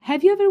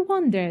Have you ever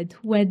wondered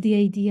where the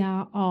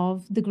idea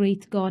of the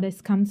great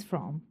goddess comes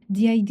from?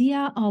 The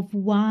idea of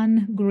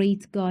one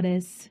great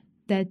goddess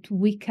that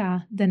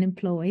Wicca then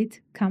employed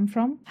come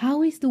from?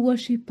 How is the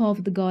worship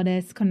of the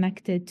goddess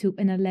connected to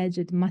an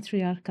alleged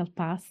matriarchal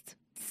past?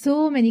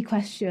 So many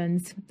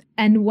questions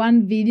and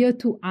one video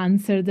to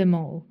answer them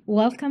all.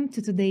 Welcome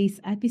to today's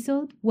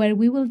episode where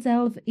we will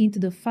delve into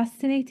the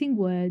fascinating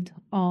world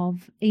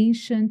of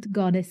ancient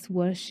goddess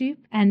worship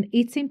and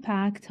its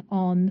impact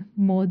on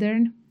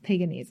modern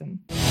paganism.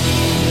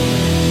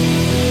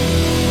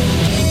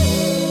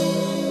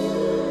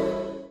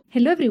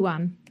 Hello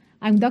everyone,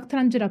 I'm Dr.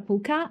 Angela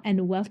Puca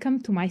and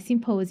welcome to my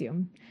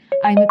symposium.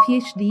 I'm a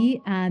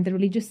PhD and a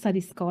religious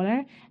studies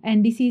scholar,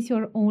 and this is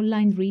your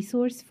online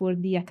resource for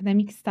the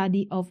academic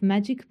study of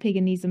magic,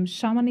 paganism,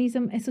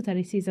 shamanism,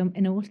 esotericism,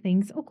 and all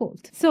things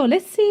occult. So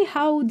let's see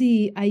how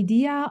the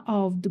idea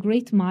of the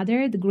Great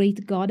Mother, the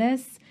Great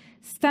Goddess,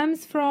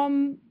 stems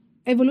from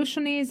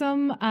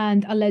evolutionism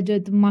and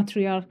alleged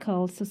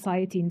matriarchal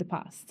society in the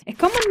past. A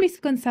common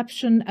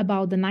misconception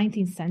about the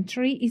 19th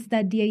century is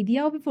that the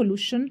idea of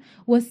evolution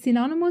was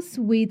synonymous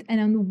with an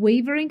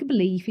unwavering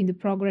belief in the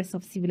progress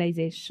of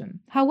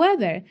civilization.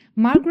 However,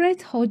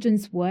 Margaret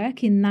Hodgen's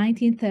work in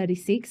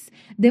 1936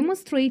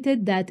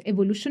 demonstrated that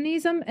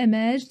evolutionism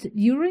emerged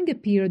during a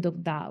period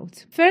of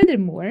doubt.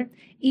 Furthermore,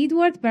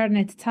 Edward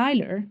Burnett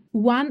Tylor,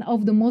 one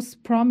of the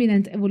most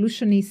prominent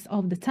evolutionists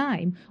of the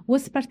time,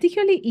 was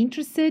particularly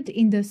interested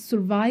in the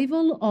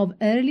survival of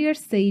earlier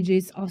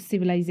stages of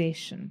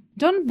civilization.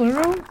 John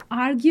Burroughs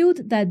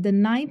argued that the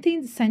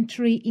 19th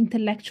century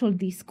intellectual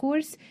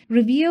discourse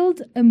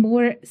revealed a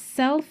more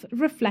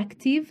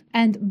self-reflective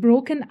and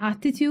broken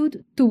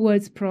attitude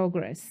towards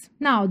progress.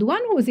 Now, the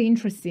one who was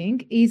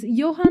interesting is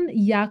Johann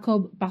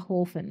Jakob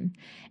Bachofen,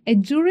 a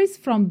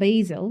jurist from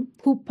Basel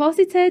who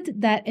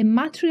posited that a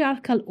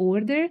matriarchal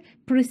order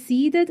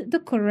preceded the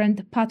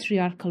current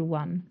patriarchal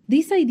one.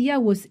 This idea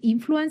was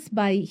influenced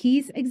by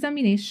his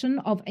examination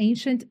of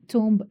ancient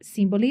tomb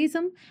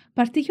symbolism,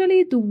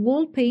 particularly the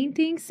wall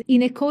paintings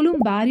in a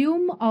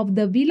columbarium of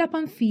the Villa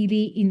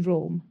Pamphili in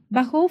Rome.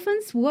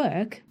 Bachofen's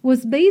work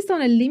was based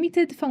on a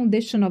limited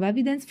foundation of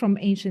evidence from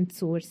ancient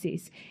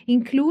sources,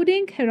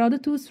 including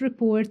Herodotus'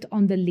 report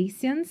on the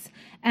Lycians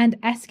and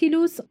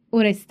Aeschylus'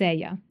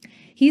 Oresteia.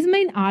 His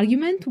main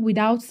argument,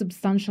 without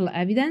substantial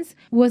evidence,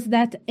 was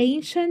that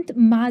ancient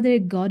mother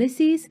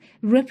goddesses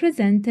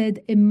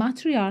represented a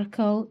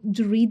matriarchal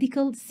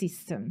juridical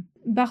system.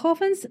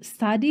 Bachofen's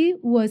study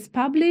was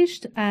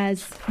published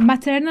as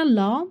Maternal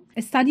Law,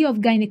 a study of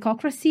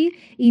gynecocracy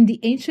in the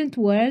ancient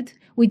world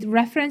with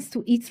reference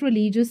to its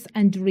religious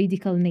and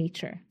juridical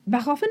nature.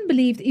 Bachofen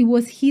believed it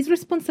was his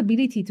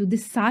responsibility to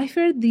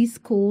decipher these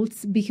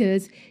cults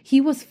because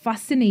he was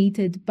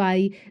fascinated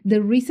by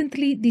the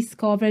recently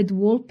discovered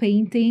wall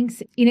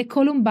paintings in a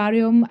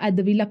columbarium at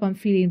the Villa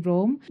Pamphili in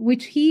Rome,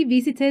 which he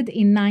visited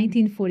in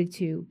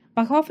 1942.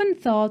 Bachofen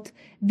thought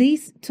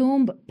these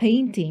tomb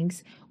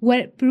paintings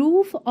were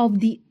proof of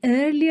the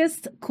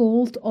earliest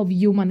cult of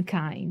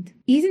humankind.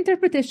 His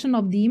interpretation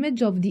of the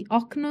image of the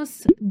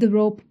Ocnos, the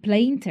rope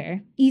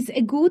painter, is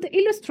a good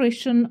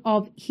illustration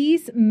of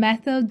his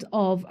method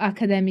of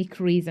academic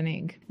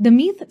reasoning. The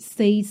myth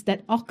states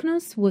that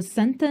Ocnos was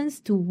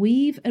sentenced to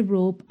weave a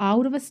rope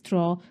out of a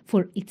straw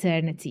for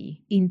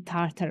eternity in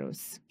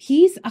Tartarus.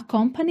 He is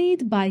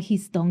accompanied by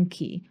his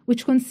donkey,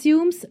 which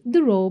consumes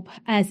the rope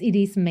as it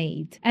is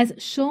made, as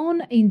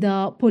shown in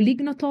the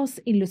Polygnotos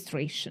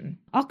illustration.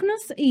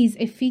 Ocnos is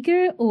a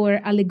figure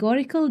or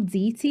allegorical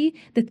deity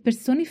that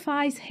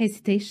personifies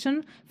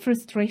hesitation,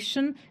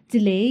 frustration,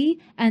 delay,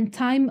 and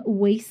time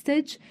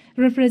wastage,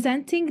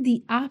 representing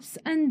the ups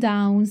and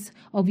downs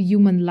of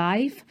human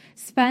life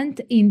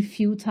spent in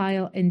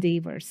futile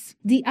endeavors.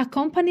 The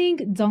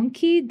accompanying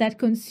donkey that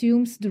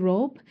consumes the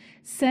rope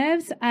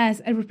serves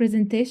as a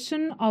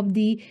representation of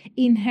the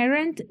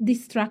inherent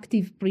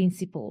destructive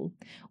principle,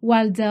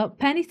 while the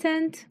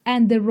penitent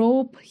and the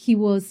rope he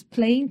was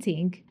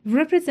plaiting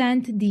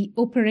represent the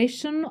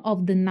operation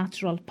of the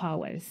natural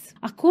powers.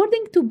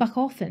 According to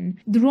Bachofen,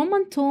 the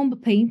Roman tomb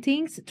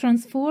paintings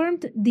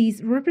transformed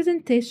this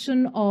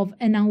representation of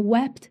an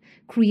unwept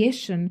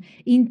creation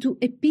into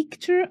a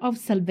picture of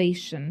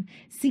salvation,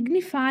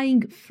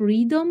 signifying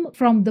freedom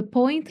from the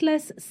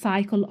pointless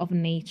cycle of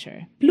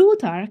nature.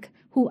 Plutarch,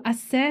 who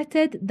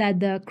asserted that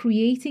the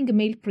creating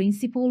male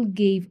principle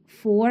gave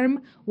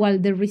form while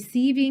the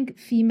receiving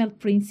female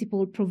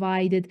principle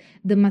provided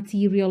the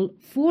material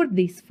for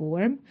this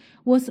form,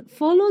 was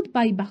followed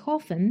by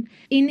Bachofen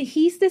in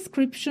his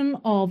description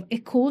of a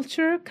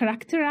culture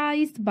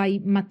characterized by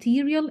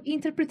material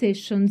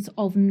interpretations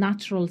of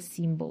natural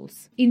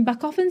symbols. In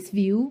Bachofen's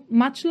view,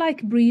 much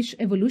like British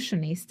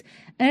evolutionists,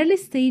 early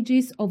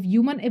stages of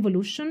human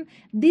evolution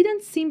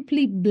didn't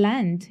simply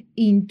blend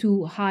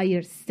into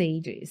higher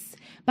stages,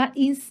 but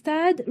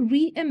instead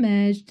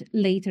re-emerged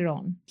later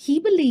on. He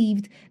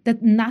believed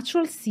that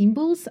natural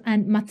symbols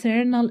and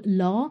maternal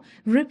law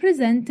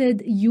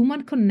represented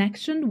human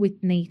connection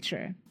with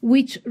nature,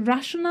 which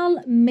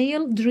rational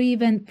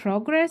male-driven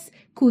progress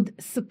could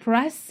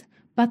suppress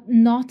but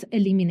not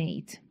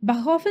eliminate.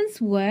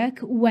 Bachofen's work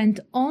went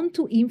on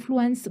to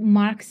influence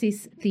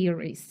Marxist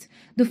theories,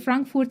 the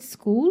Frankfurt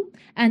School,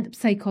 and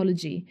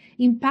psychology,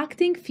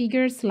 impacting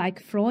figures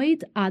like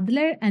Freud,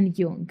 Adler, and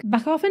Jung.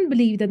 Bachofen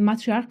believed that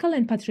matriarchal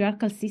and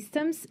patriarchal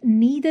systems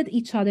needed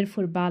each other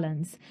for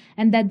balance,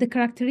 and that the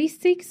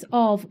characteristics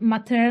of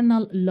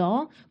maternal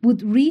law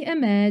would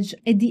re-emerge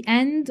at the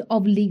end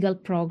of legal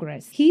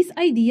progress. His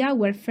ideas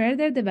were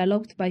further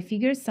developed by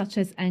figures such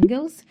as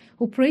Engels,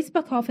 who praised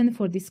Bachofen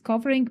for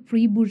discovering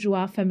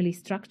pre-bourgeois family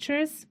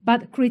structures,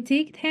 but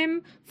critiqued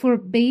him for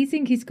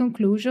basing his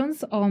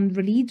conclusions on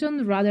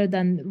religion rather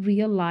than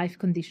real-life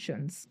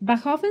conditions.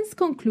 Bachofen's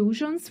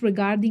conclusions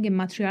regarding a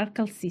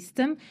matriarchal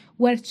system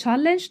were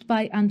challenged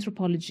by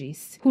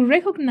anthropologists, who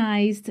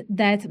recognized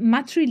that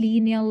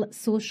matrilineal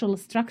social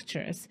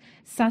structures,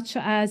 such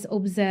as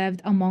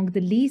observed among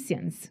the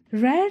Lycians,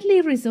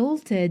 rarely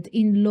resulted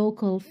in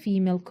local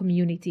female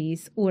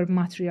communities or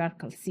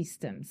matriarchal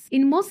systems.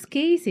 In most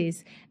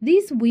cases,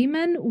 these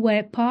women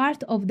were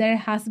part of their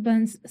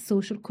husbands'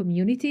 social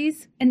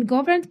communities and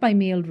governed by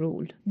male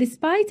rule.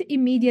 Despite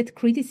immediate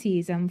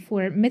criticism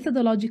for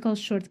methodological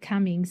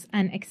shortcomings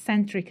and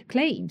eccentric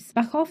claims,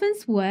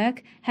 Bachofen's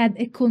work had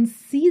a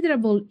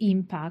considerable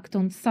impact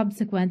on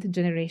subsequent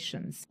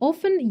generations.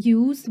 Often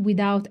used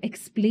without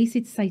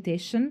explicit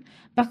citation,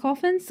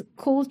 Bachofen's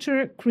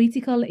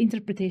culture-critical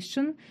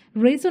interpretation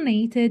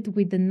resonated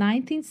with the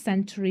 19th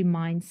century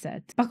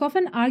mindset.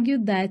 Bachofen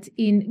argued that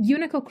in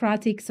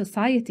eunuchocratic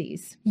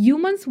societies,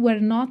 humans were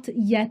not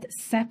yet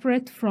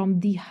separate from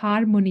the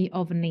harmony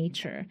of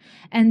nature,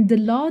 and the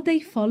law they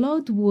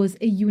followed was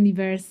a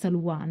universal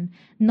one,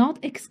 not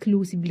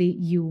exclusively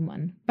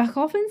human.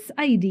 Bachofen's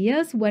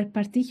ideas were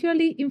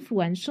particularly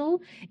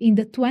influential in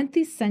the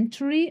 20th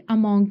century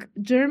among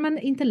German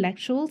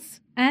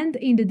intellectuals and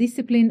in the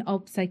discipline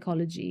of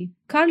psychology.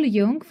 Carl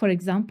Jung, for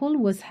example,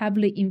 was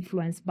heavily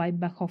influenced by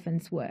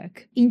Bachofen's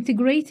work,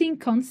 integrating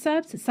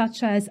concepts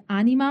such as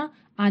anima,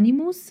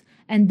 animus,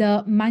 and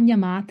the magna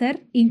mater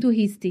into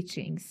his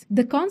teachings.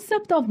 The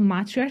concept of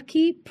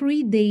matriarchy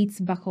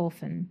predates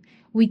Bachofen,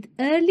 with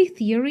early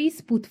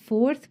theories put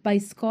forth by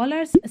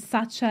scholars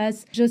such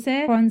as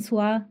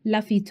José-François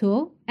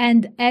Lafitau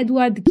and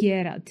Edward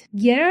Gerard.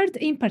 Gerard,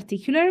 in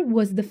particular,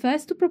 was the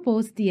first to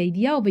propose the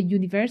idea of a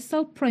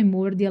universal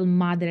primordial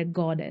mother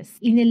goddess.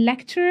 In a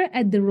lecture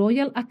at the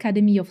Royal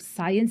Academy of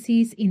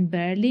Sciences in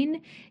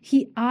Berlin,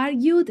 he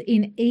argued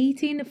in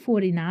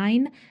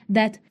 1849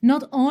 that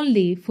not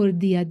only for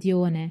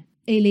Diadione,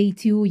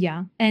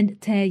 Eleiteuia and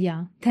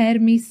Theia,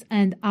 Thermis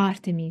and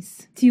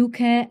Artemis,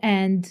 Teuce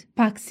and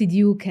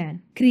Paxidiuce,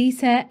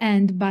 Chryse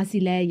and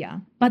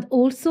Basileia, but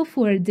also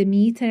for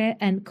Demeter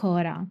and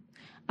Cora,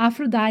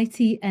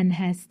 Aphrodite and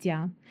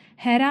Hestia,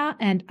 Hera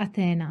and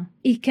Athena.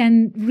 It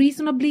can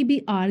reasonably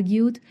be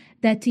argued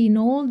that in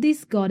all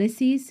these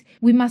goddesses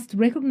we must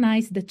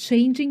recognize the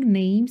changing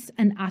names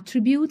and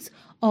attributes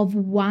of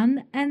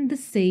one and the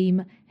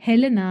same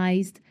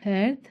Hellenized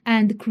earth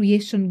and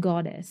creation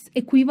goddess,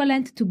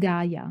 equivalent to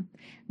Gaia.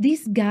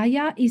 This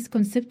Gaia is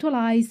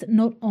conceptualized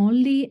not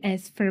only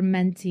as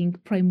fermenting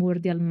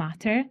primordial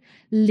matter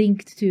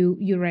linked to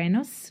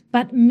Uranus,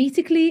 but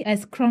mythically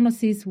as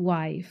Kronos'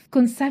 wife,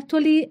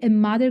 conceptually a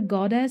mother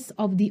goddess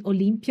of the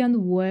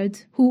Olympian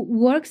world who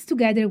works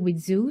together with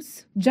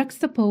Zeus,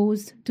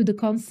 juxtaposed to the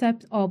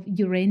concept of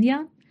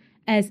Urania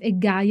as a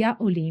Gaia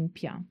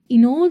Olympia.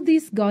 In all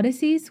these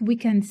goddesses, we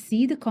can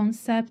see the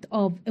concept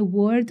of a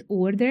world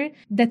order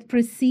that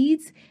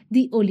precedes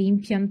the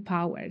Olympian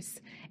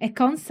powers, a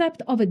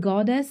concept of a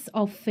goddess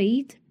of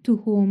fate to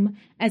whom,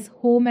 as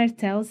Homer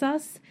tells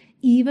us,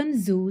 even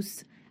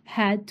Zeus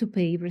had to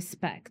pay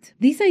respect.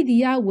 This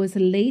idea was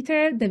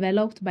later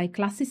developed by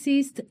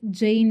classicist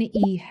Jane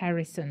E.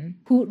 Harrison,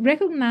 who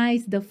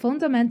recognized the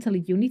fundamental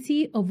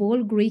unity of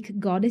all Greek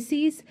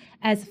goddesses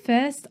as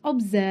first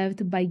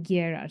observed by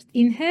Gerard.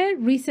 In her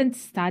recent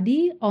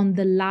study on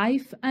the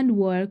life and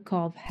work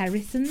of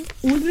Harrison,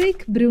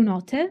 Ulrich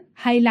Brunotte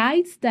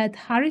highlights that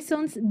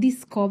Harrison's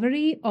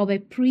discovery of a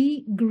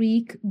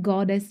pre-Greek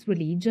goddess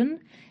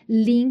religion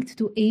linked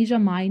to Asia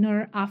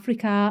Minor,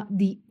 Africa,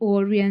 the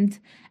Orient,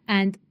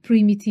 and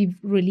primitive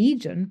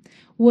religion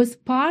was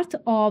part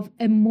of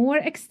a more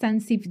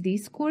extensive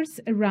discourse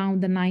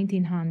around the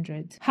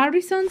 1900s.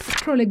 Harrison's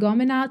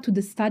prolegomena to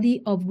the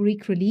study of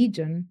Greek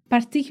religion,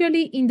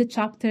 particularly in the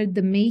chapter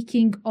The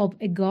Making of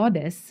a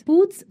Goddess,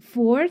 puts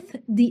forth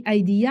the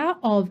idea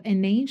of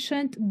an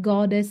ancient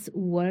goddess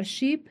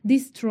worship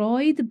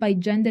destroyed by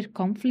gender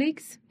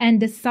conflicts and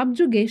the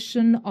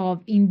subjugation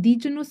of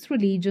indigenous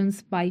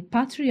religions by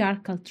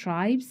patriarchal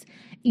tribes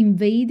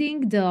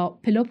invading the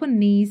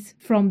Peloponnese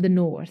from the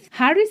north.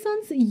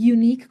 Harrison's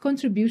unique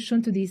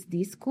contribution to this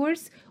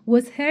discourse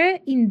was her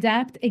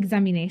in-depth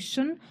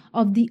examination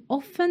of the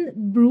often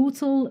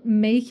brutal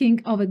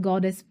making of a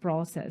goddess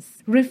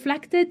process,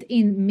 reflected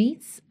in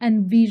myths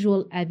and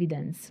visual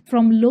evidence,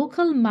 from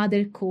local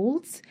mother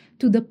cults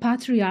to the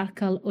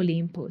patriarchal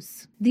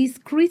Olympus. This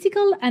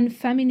critical and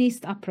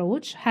feminist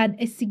approach had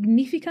a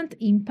significant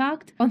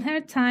impact on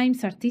her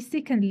time's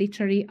artistic and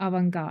literary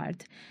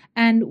avant-garde,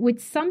 and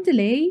with some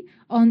delay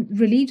on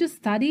religious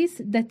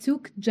studies that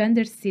took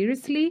gender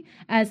seriously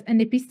as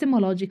an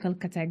epistemological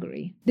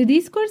category. The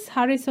discourse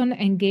Harrison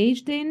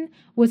engaged in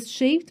was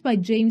shaped by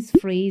James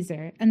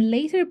Frazer and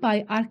later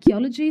by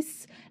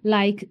archaeologists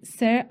like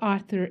Sir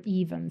Arthur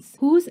Evans,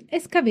 whose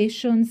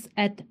excavations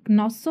at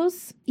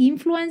Knossos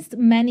influenced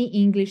many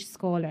English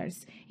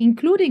scholars,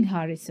 including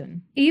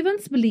Harrison.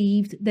 Evans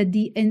believed that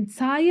the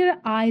entire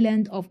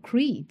island of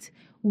Crete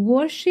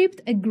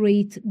worshipped a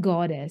great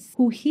goddess,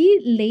 who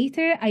he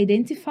later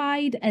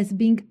identified as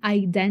being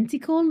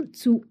identical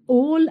to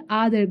all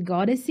other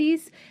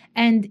goddesses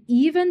and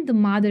even the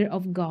Mother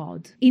of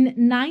God. In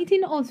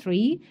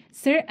 1903,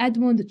 Sir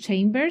Edmund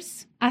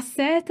Chambers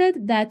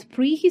asserted that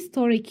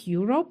prehistoric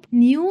Europe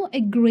knew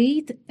a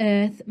great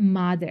Earth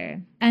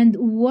Mother and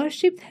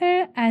worshipped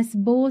her as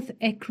both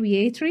a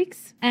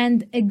creatrix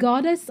and a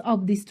goddess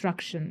of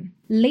destruction,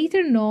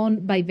 later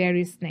known by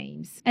various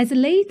names. As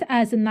late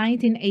as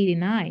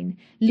 1989,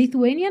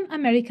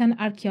 Lithuanian-American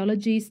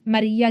archaeologist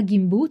Maria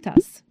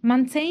Gimbutas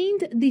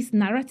maintained this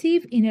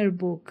narrative in her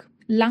book,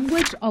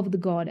 Language of the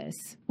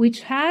Goddess,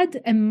 which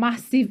had a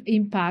massive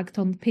impact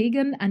on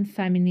pagan and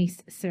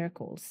feminist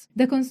circles.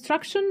 The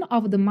construction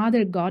of the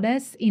mother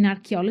goddess in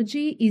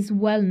archaeology is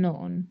well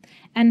known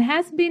and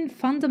has been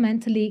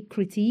fundamentally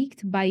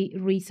critiqued by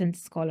recent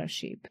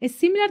scholarship. A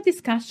similar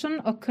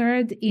discussion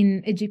occurred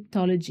in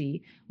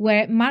Egyptology,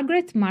 where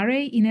Margaret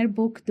Murray, in her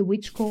book The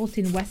Witch Cult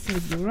in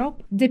Western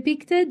Europe,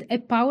 depicted a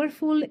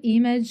powerful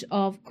image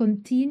of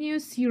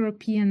continuous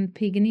European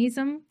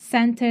paganism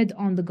centered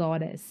on the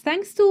goddess.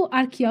 Thanks to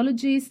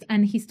archaeologists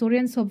and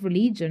historians of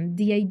religion,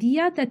 the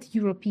idea that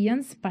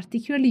Europeans,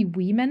 particularly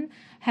women,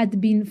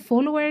 had been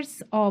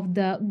followers of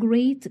the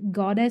great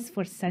goddess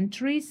for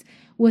centuries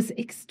was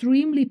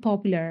extremely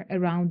popular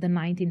around the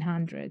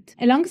 1900s.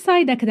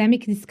 Alongside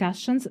academic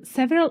discussions,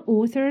 several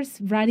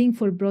authors writing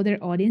for broader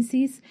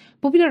audiences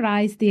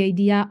popularized the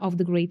idea of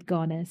the great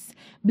goddess,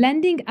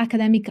 blending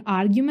academic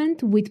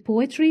argument with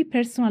poetry,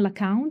 personal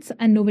accounts,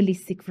 and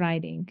novelistic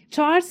writing.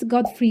 Charles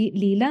Godfrey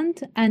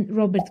Leland and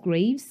Robert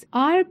Graves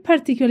are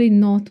particularly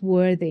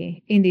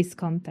noteworthy in this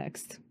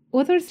context.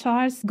 Authors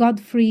Charles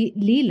Godfrey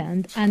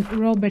Leland and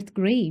Robert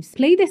Graves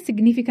played a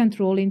significant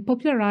role in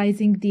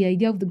popularizing the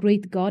idea of the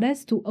great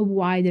goddess to a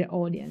wider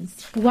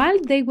audience. While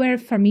they were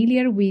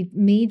familiar with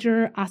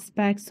major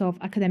aspects of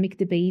academic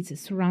debates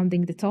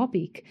surrounding the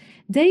topic,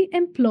 they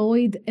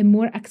employed a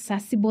more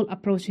accessible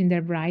approach in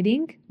their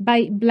writing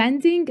by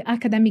blending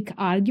academic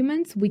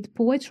arguments with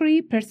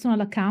poetry, personal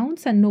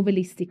accounts, and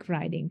novelistic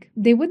writing.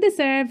 They would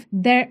deserve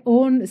their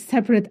own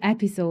separate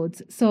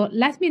episodes, so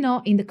let me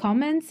know in the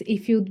comments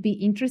if you'd be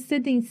interested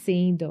in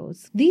seeing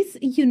those. This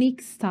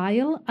unique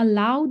style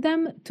allowed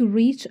them to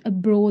reach a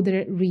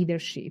broader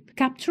readership,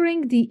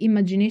 capturing the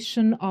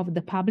imagination of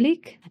the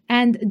public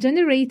and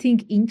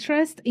generating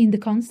interest in the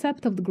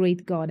concept of the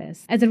great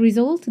goddess. As a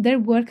result, their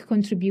work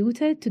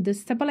contributed to the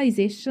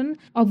stabilization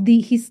of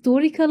the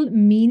historical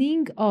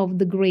meaning of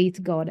the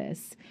great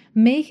goddess,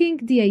 making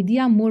the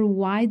idea more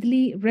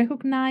widely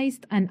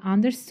recognized and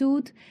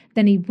understood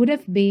than it would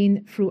have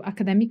been through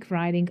academic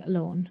writing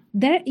alone.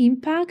 Their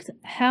impact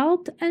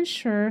helped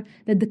ensure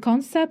that the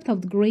concept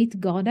of the great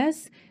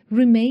goddess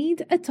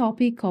remained a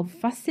topic of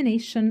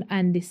fascination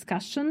and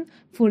discussion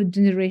for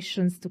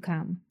generations to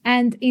come.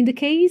 And in the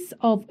case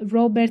of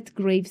Robert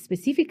Graves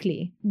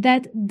specifically,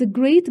 that the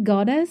great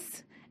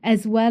goddess,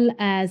 as well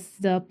as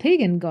the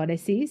pagan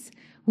goddesses,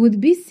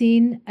 would be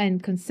seen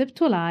and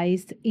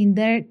conceptualized in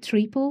their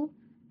triple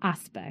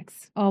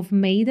aspects of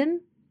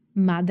maiden,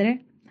 mother,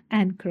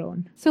 and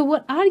crone. So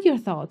what are your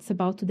thoughts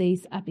about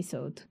today's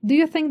episode? Do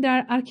you think there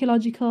are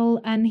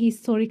archaeological and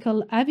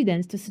historical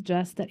evidence to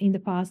suggest that in the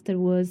past there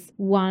was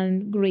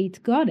one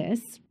great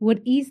goddess? What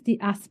is the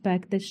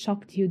aspect that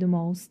shocked you the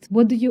most?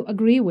 What do you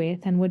agree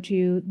with and what do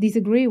you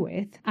disagree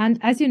with? And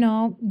as you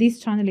know,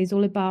 this channel is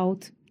all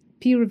about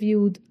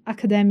peer-reviewed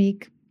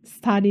academic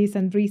studies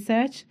and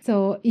research.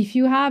 So if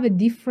you have a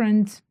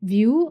different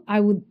view, I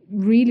would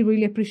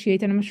really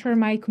appreciate, and I'm sure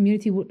my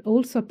community would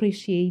also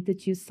appreciate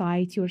that you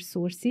cite your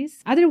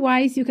sources.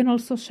 Otherwise, you can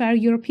also share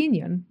your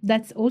opinion.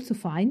 That's also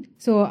fine.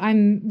 So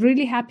I'm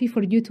really happy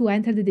for you to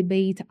enter the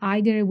debate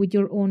either with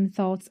your own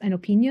thoughts and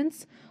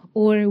opinions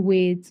or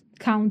with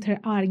counter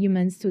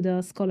arguments to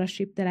the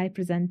scholarship that I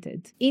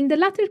presented. In the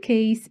latter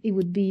case, it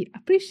would be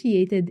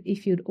appreciated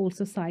if you'd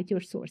also cite your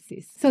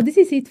sources. So this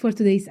is it for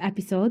today's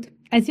episode.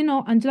 As you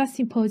know, Angela's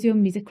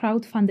Symposium is a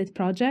crowd-funded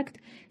project,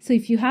 so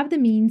if you have the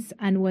means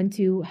and want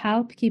to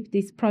help keep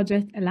this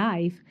project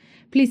alive,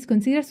 please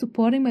consider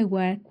supporting my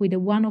work with a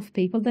one-off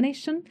PayPal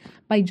donation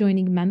by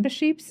joining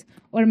memberships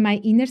or my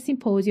Inner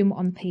Symposium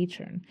on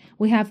Patreon.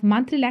 We have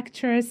monthly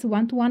lectures,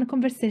 one-to-one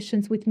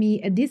conversations with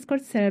me, a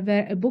Discord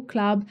server, a book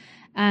club,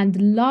 and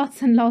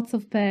lots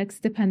of perks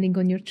depending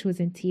on your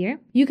chosen tier.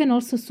 You can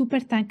also super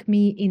thank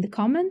me in the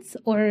comments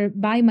or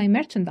buy my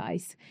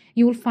merchandise.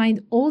 You will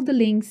find all the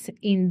links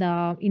in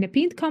a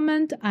pinned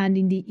comment and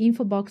in the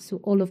info box to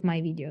all of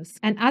my videos.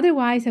 And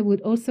otherwise, I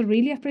would also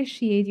really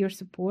appreciate your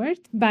support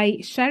by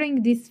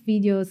sharing these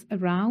videos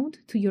around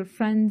to your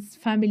friends,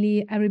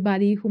 family,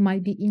 everybody who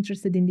might be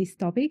interested in these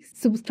topics.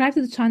 Subscribe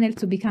to the channel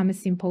to become a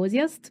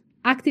symposiast.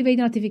 Activate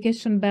the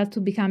notification bell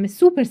to become a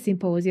super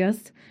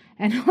symposiast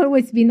and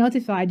always be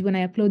notified when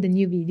I upload a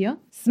new video.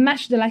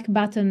 Smash the like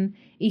button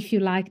if you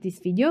like this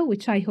video,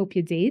 which I hope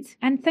you did.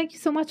 And thank you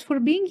so much for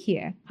being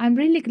here. I'm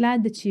really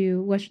glad that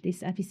you watched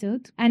this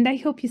episode, and I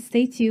hope you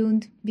stay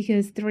tuned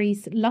because there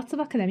is lots of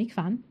academic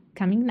fun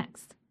coming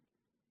next.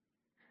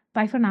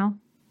 Bye for now.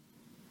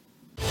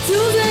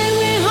 Today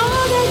we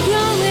hold the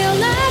ground,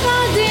 we'll